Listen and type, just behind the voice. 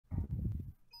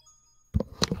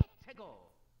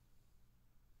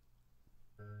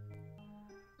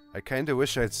I kinda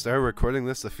wish I'd started recording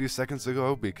this a few seconds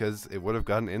ago because it would have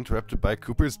gotten interrupted by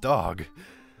Kooper's dog.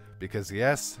 Because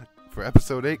yes, for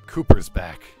episode 8, Kooper's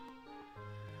back.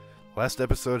 Last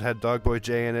episode had Dogboy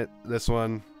J in it. This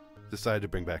one decided to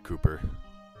bring back Kooper.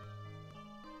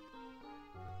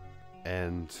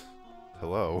 And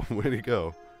hello, where'd he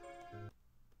go?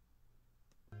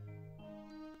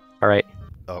 Alright.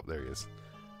 Oh, there he is.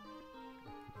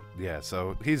 Yeah,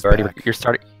 so he's Already, back. you're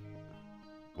starting.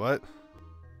 What?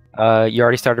 You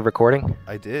already started recording?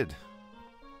 I did.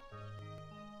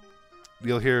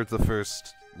 You'll hear the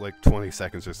first, like, 20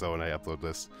 seconds or so when I upload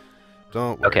this.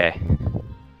 Don't worry. Okay.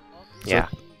 Yeah.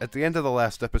 So, at the end of the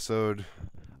last episode,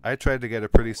 I tried to get a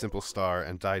pretty simple star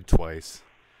and died twice.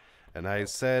 And I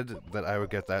said that I would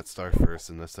get that star first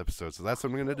in this episode, so that's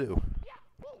what I'm gonna do.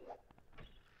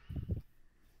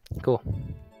 Cool.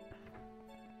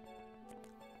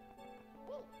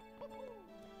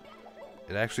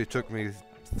 It actually took me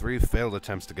 3 failed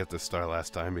attempts to get this star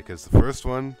last time, because the first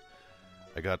one,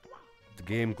 I got the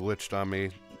game glitched on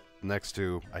me. Next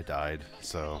 2, I died,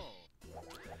 so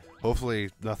hopefully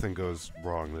nothing goes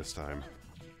wrong this time.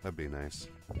 That'd be nice.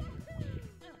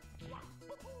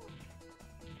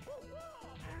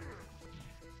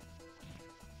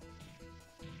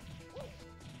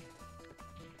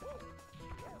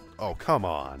 Oh, come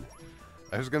on.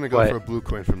 I was gonna go What? for a blue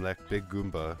coin from that big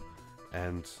Goomba,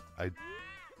 and I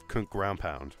couldn't ground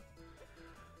pound.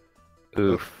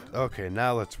 Oof. Okay,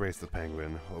 now let's race the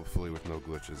penguin, hopefully with no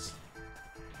glitches.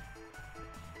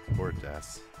 Or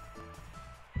deaths.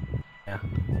 Yeah.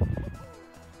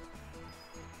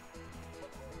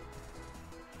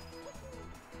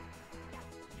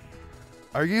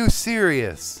 Are you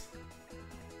serious?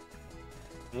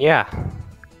 Yeah.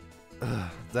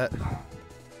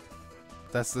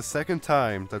 That's the second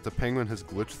time that the penguin has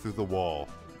glitched through the wall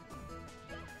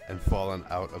and fallen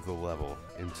out of the level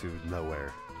into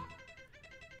nowhere.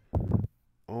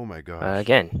 Oh my gosh.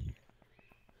 Again.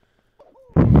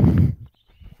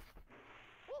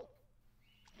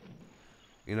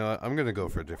 You know what? I'm gonna go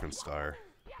for a different star.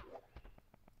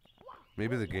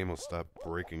 Maybe the game will stop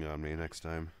breaking on me next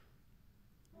time.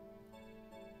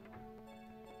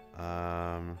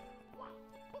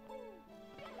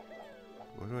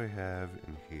 What do I have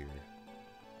in here?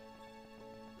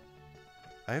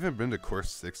 I haven't been to course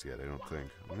 6 yet, I don't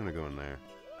think. I'm gonna go in there.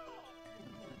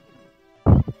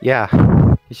 Yeah.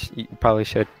 You probably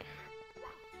should.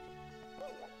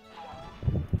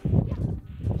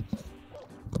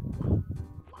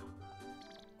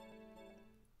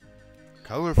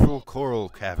 Colorful Coral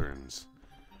Caverns.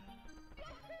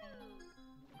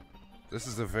 This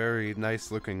is a very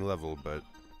nice looking level, but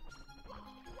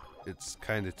it's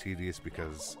kind of tedious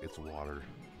because it's water.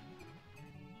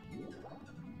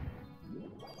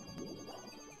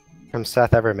 From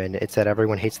Seth Everman, it said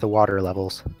everyone hates the water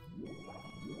levels.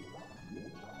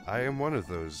 I am one of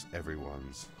those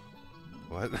everyones.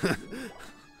 What?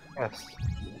 Yes.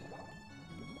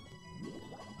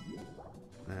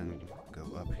 And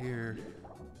go up here.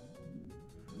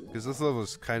 Because this level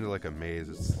is kind of like a maze.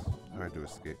 It's hard to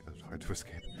escape. It's hard to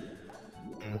escape.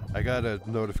 I got a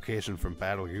notification from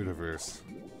Battle Universe.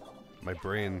 My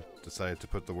brain decided to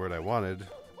put the word I wanted,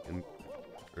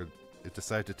 or it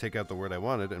decided to take out the word I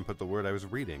wanted and put the word I was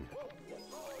reading.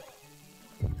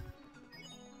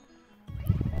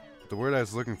 The word I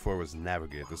was looking for was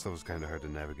navigate. This level's kind of hard to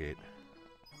navigate.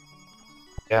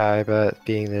 Yeah, I bet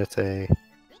being that it's a...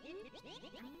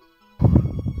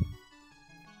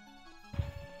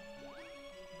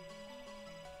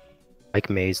 like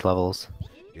maze levels.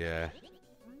 Yeah.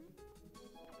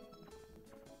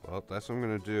 Well, that's what I'm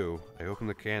gonna do. I opened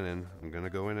the cannon. I'm gonna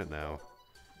go in it now.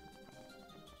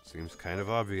 Seems kind of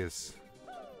obvious.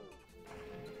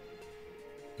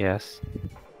 Yes.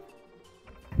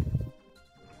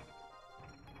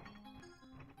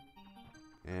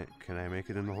 Can I make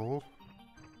it in the hole?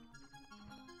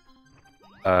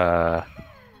 Uh...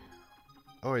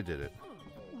 Oh, I did it.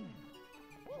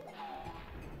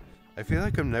 I feel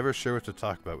like I'm never sure what to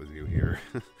talk about with you here.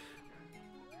 To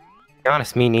be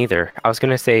honest, me neither. I was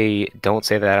gonna say don't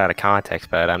say that out of context,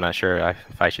 but I'm not sure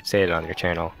if I should say it on your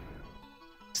channel.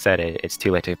 Said it, it's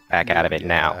too late to back out of it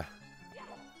now.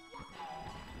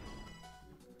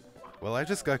 Well, I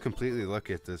just got completely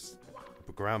lucky at this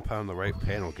ground pound the right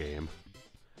panel game.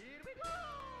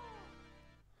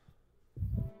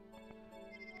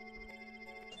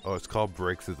 Oh, it's called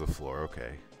Break Through the Floor,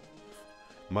 okay.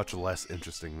 Much less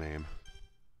interesting name.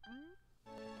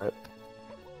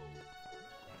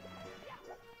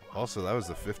 Also, that was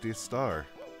the 50th star.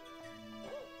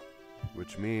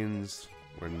 Which means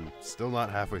we're still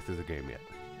not halfway through the game yet.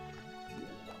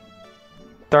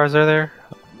 Stars are there?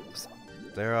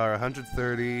 There are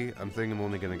 130. I'm thinking I'm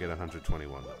only gonna get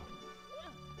 121 though.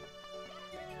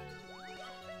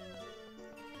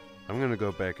 I'm gonna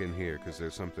go back in here because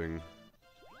there's something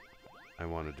I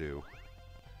want to do.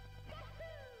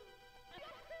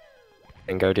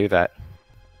 And go do that.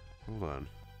 Hold on.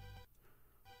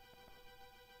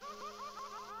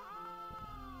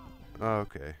 Oh,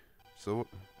 okay. So,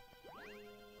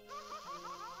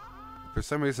 for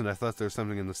some reason I thought there was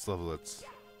something in this level that's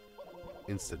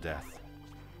insta-death.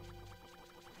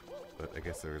 But I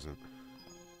guess there isn't.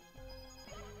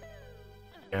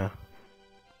 Yeah.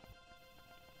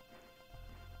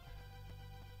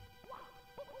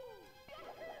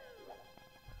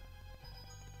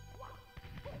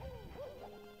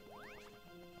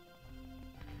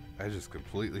 I just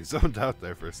completely zoned out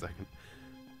there for a second.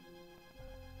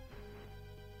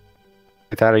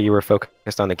 I thought you were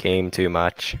focused on the game too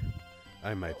much.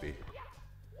 I might be.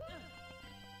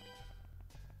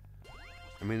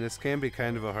 I mean, this can be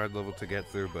kind of a hard level to get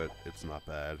through, but it's not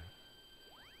bad.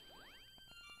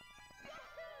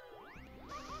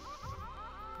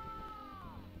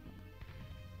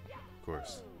 Of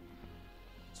course.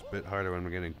 It's a bit harder when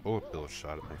we're getting bullet bills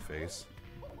shot at my face.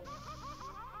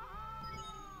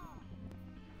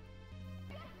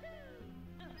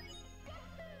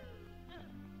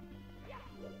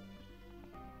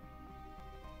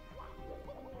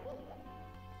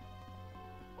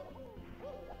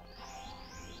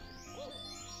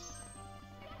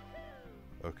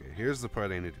 Okay, here's the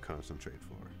part I need to concentrate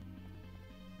for.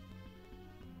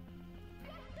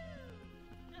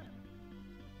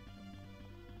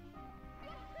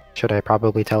 Should I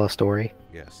probably tell a story?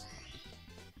 Yes.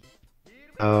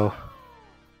 Oh,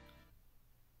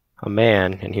 a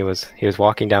man, and he was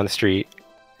walking down the street,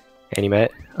 and he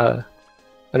met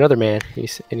another man. And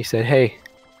he said, "Hey,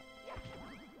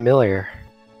 familiar.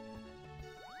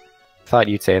 Thought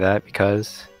you'd say that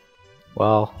because,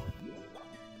 well,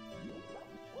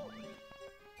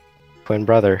 twin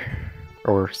brother,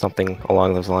 or something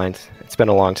along those lines. It's been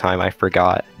a long time. I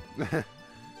forgot."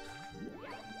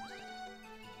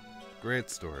 Great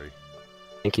story.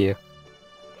 Thank you.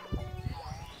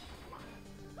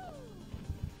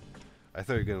 I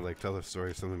thought you were gonna like tell the story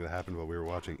of something that happened while we were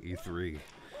watching E3.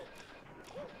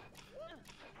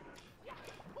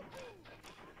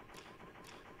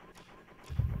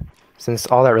 Since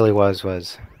all that really was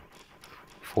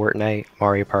Fortnite,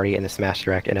 Mario Party, and the Smash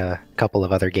Direct, and a couple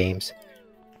of other games.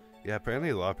 Yeah, apparently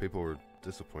a lot of people were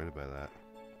disappointed by that.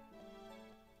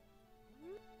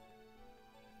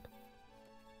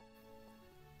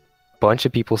 Bunch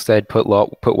of people said put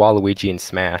Waluigi in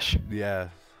Smash. Yeah,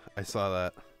 I saw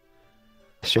that.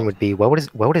 Question would be, what would his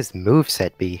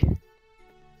moveset be?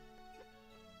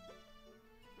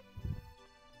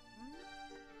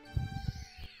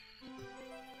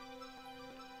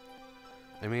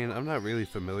 I mean, I'm not really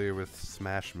familiar with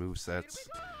Smash movesets.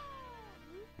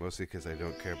 Mostly because I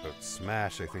don't care about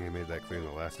Smash. I think I made that clear in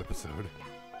the last episode.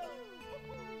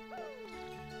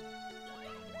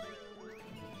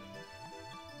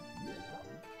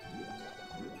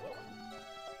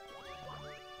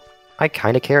 I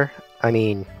kind of care. I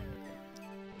mean,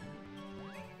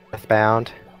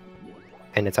 Earthbound,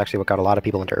 and it's actually what got a lot of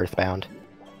people into Earthbound.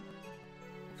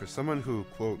 For someone who,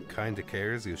 quote, kinda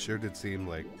cares, you sure did seem,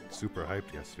 like, super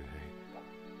hyped yesterday.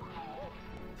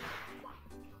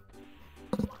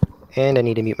 And I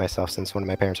need to mute myself since one of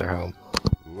my parents are home.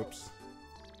 Whoops.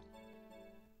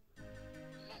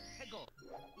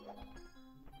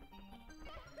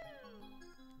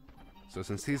 So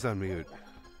since he's on mute,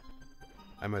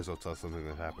 I might as well tell something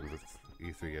that happened with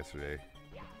E3 yesterday.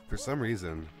 For some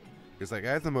reason, it's like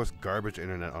I have the most garbage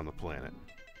internet on the planet.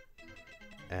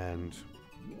 And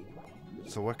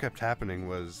so what kept happening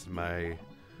was I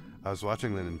was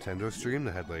watching the Nintendo stream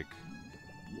that had like,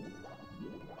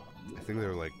 I think there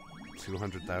were like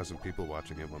 200,000 people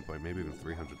watching at one point, maybe even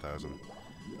 300,000.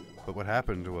 But what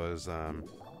happened was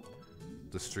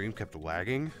the stream kept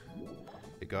lagging.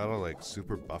 It got all like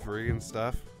super buffery and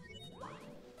stuff.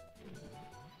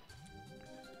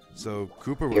 So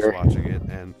Kooper was watching it,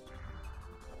 and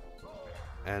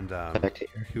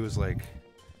he was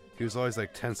always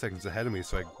like 10 seconds ahead of me,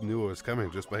 so I knew it was coming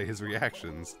just by his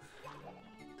reactions.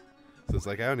 So it's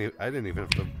like I didn't even have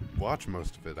to watch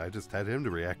most of it. I just had him to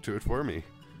react to it for me.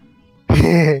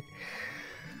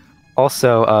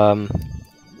 Also,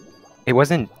 it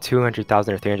wasn't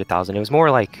 200,000 or 300,000. It was more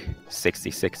like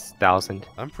 66,000.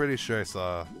 I'm pretty sure I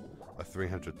saw a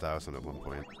 300,000 at one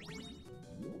point.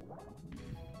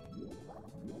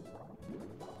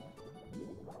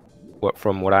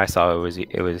 From what I saw, it was.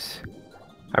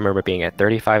 I remember it being at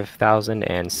 35,000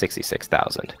 and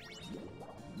 66,000.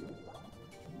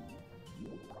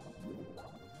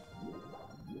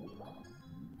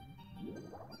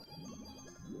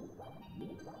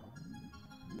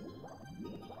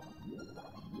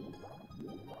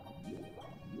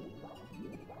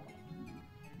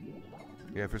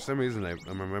 Yeah, for some reason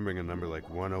I'm remembering a number like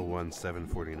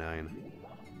 101,749.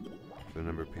 The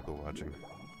number of people watching.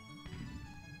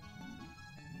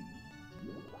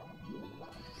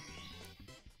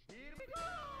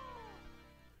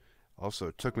 Also,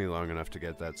 it took me long enough to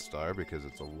get that star because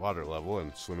it's a water level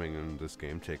and swimming in this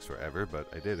game takes forever, but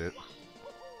I did it.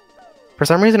 For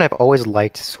some reason, I've always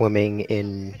liked swimming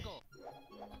in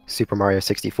Super Mario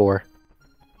 64.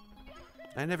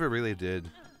 I never really did.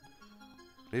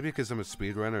 Maybe because I'm a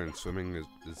speedrunner and swimming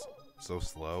is so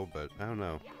slow, but I don't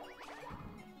know.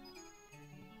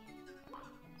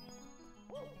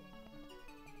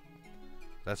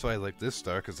 That's why I like this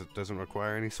star, because it doesn't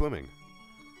require any swimming.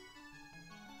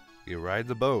 You ride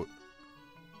the boat.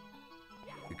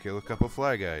 You kill a couple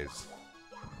fly guys.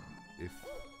 If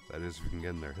that is, if you can get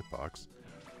in their hitbox.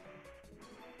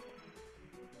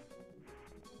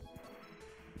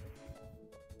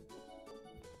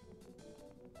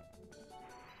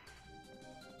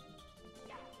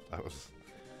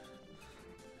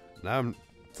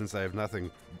 Since I have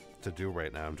nothing to do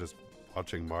right now, I'm just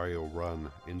watching Mario run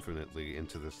infinitely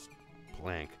into this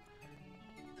plank.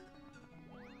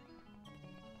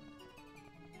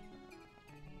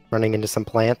 Running into some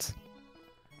plants.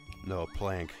 No, a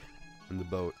plank in the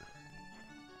boat.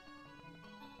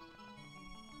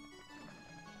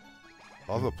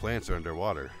 All the plants are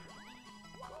underwater.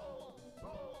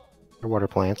 Underwater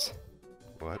plants.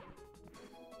 What?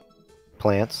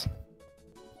 Plants.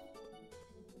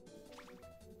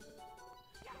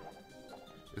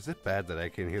 Is it bad that I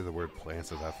can hear the word plants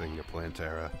without thinking of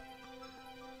Plantera?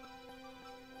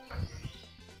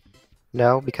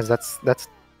 No, because that's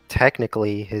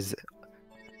technically his.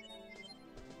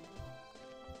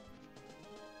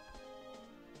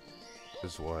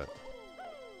 Is what?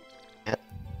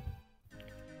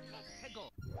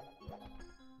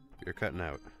 You're cutting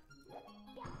out.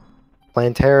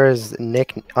 Plantera's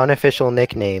unofficial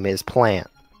nickname is Plant.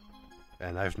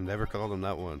 And I've never called him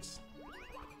that once.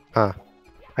 Huh.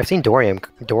 I've seen Dorian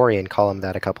call him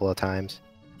that a couple of times.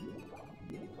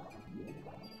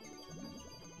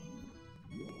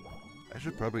 I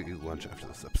should probably eat lunch after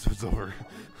this episode's over.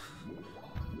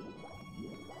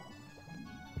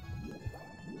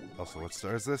 Also, what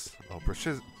star is this? Oh,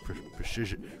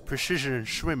 precision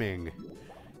swimming.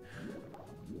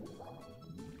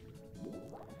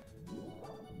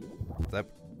 That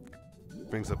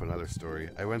brings up another story.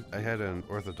 I had an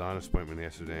orthodontist appointment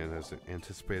yesterday, and I was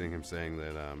anticipating him saying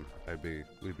that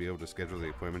we'd be able to schedule the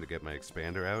appointment to get my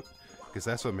expander out, because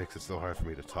that's what makes it so hard for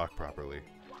me to talk properly.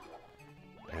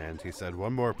 And he said,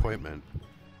 one more appointment,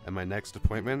 and my next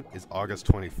appointment is August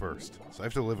 21st. So I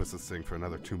have to live with this thing for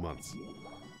another 2 months.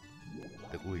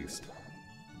 At least.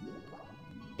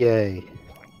 Yay.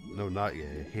 No, not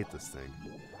yay. I hate this thing.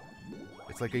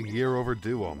 It's like a year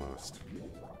overdue almost.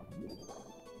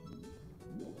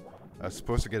 I was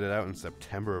supposed to get it out in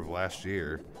September of last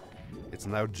year. It's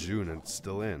now June and it's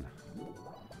still in.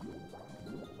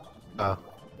 Oh.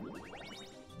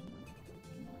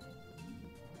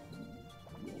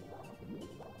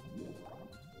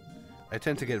 I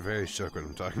tend to get very shook when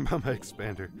I'm talking about my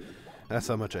expander. That's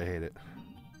how much I hate it.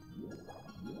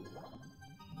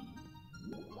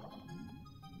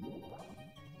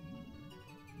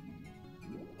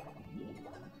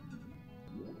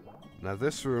 Now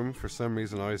this room, for some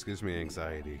reason, always gives me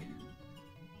anxiety.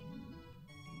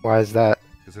 Why is that?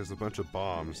 Because there's a bunch of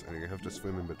bombs, and you have to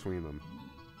swim in between them.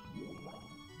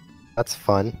 That's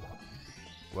fun.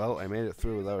 Well, I made it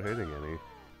through without hitting any.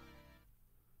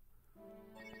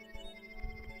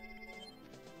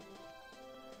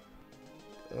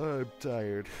 I'm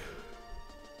tired.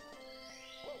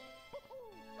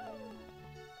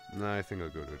 Nah, I think I'll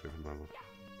go to a different level.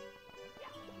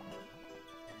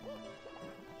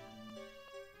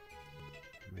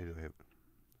 Maybe I have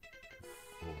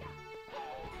 4.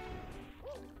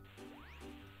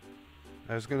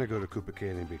 I was gonna go to Kooper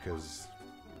Canyon because,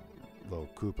 well,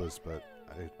 Koopas, but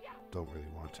I don't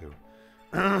really want to.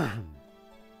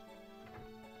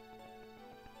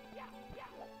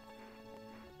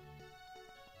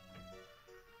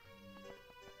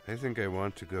 I think I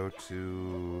want to go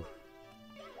to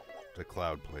the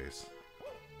Cloud Place.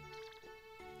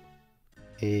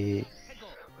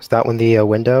 Was that one the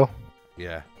window?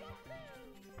 Yeah.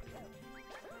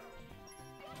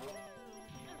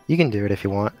 You can do it if you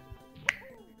want.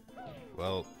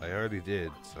 Well, I already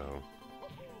did, so...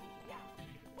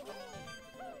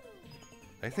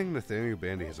 I think Nathaniel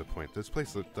Bandy has a point. This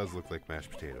place does look like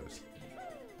mashed potatoes.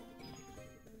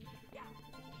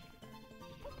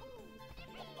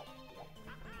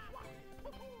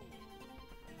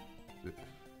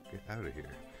 Get out of here.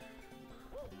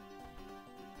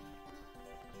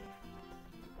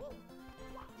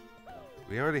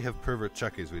 We already have pervert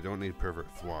Chuckies. We don't need pervert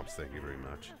Thwomps. Thank you very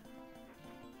much.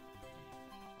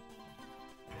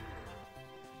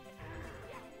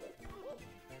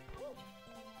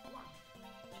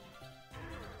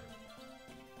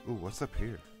 Ooh, what's up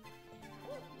here?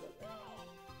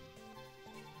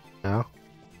 No.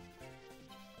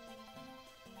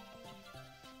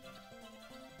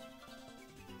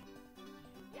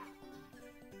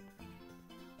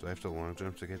 Do I have to long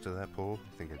jump to get to that pole?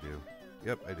 I think I do.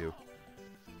 Yep, I do.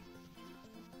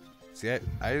 See,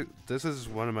 this is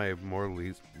one of my more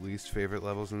least favorite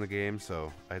levels in the game,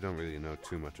 so I don't really know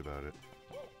too much about it.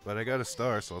 But I got a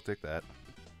star, so I'll take that.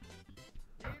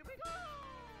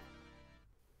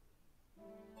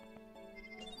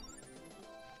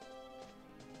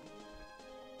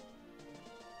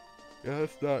 Yeah,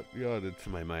 that's not yawning to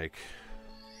my mic.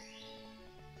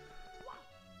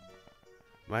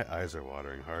 My eyes are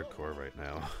watering hardcore right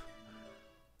now.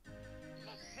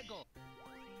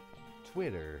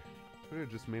 Twitter. Twitter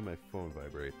just made my phone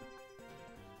vibrate.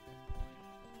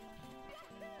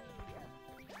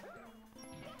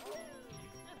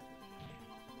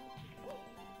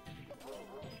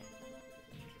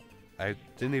 I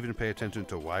didn't even pay attention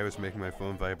to why I was making my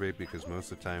phone vibrate, because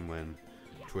most of the time when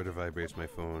Twitter vibrates my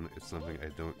phone, it's something I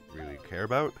don't really care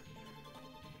about.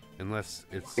 Unless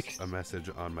it's a message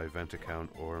on my vent account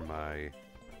or my...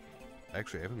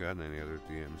 Actually, I haven't gotten any other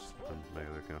DMs on my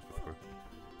other accounts before.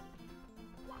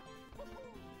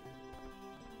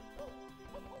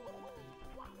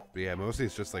 But yeah, mostly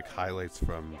it's just like highlights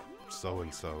from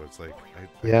so-and-so. It's like,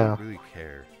 I don't really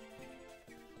care.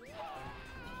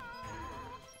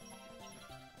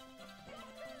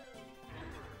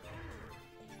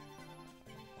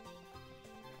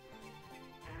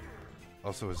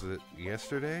 Also, was it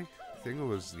yesterday? I think it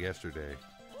was yesterday.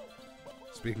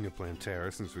 Speaking of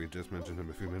Plantera, since we just mentioned him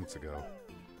a few minutes ago.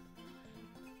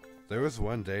 There was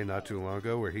one day not too long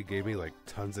ago where he gave me like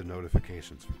tons of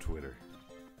notifications from Twitter.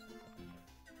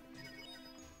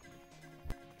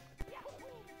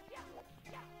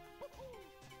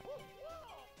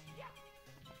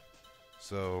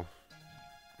 So...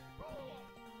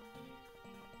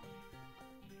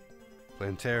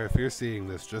 Plantera, if you're seeing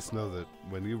this, just know that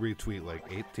when you retweet like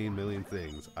 18 million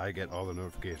things, I get all the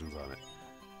notifications on it.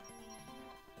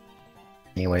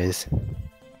 Anyways.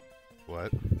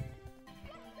 What?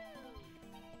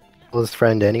 Close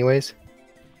friend anyways?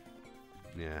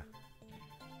 Yeah.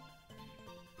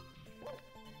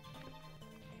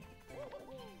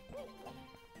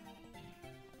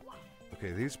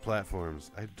 Okay, these platforms,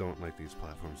 I don't like these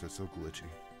platforms, they're so glitchy.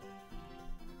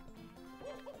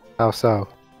 How so?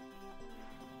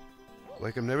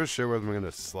 Like, I'm never sure whether I'm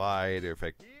gonna slide or if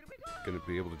I'm gonna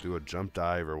be able to do a jump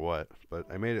dive or what. But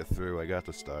I made it through, I got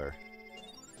the star.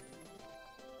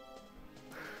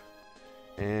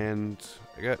 And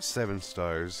I got 7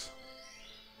 stars.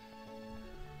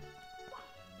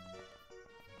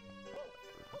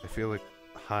 I feel like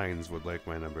Heinz would like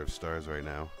my number of stars right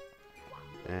now.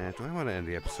 And do I want to end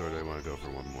the episode or do I want to go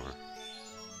for one more?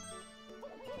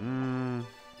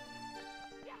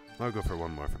 I'll go for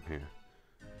one more from here.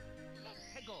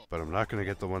 But I'm not going to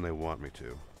get the one they want me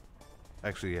to.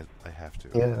 Actually, yeah, I have to.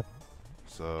 Yeah.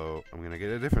 So, I'm going to get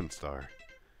a different star.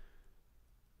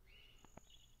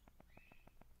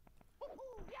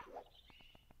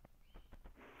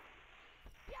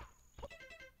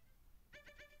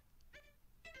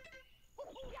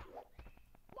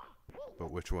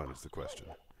 But which one is the question?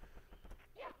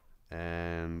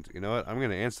 And you know what? I'm going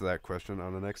to answer that question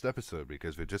on the next episode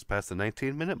because we just passed the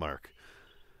 19-minute mark.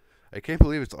 I can't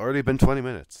believe it's already been 20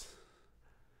 minutes.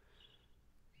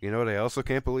 You know what I also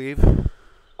can't believe?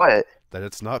 What? That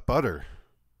it's not butter.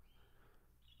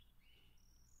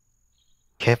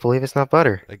 Can't believe it's not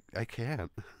butter. I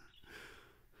can't.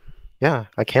 Yeah,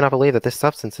 I cannot believe that this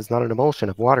substance is not an emulsion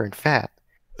of water and fat.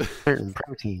 Certain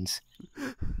proteins.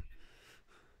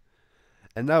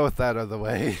 And now with that out of the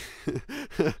way,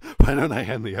 why don't I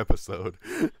end the episode?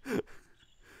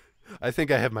 I think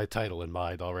I have my title in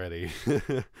mind already.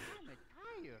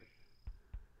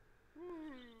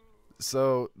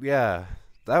 So, yeah,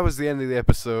 that was the end of the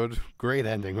episode. Great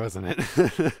ending, wasn't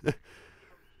it?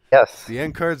 Yes. The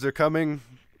end cards are coming.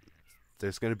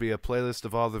 There's going to be a playlist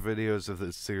of all the videos of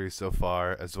this series so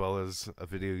far, as well as a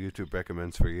video YouTube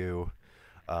recommends for you.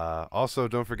 Also,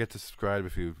 don't forget to subscribe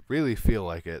if you really feel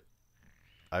like it.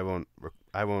 I won't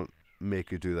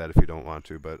make you do that if you don't want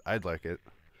to, but I'd like it.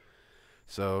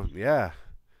 So, yeah.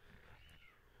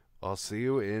 I'll see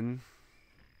you in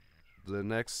the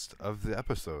next of the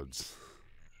episodes.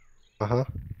 Uh-huh.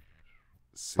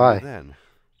 See Bye. you then.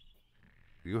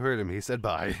 You heard him. He said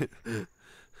bye.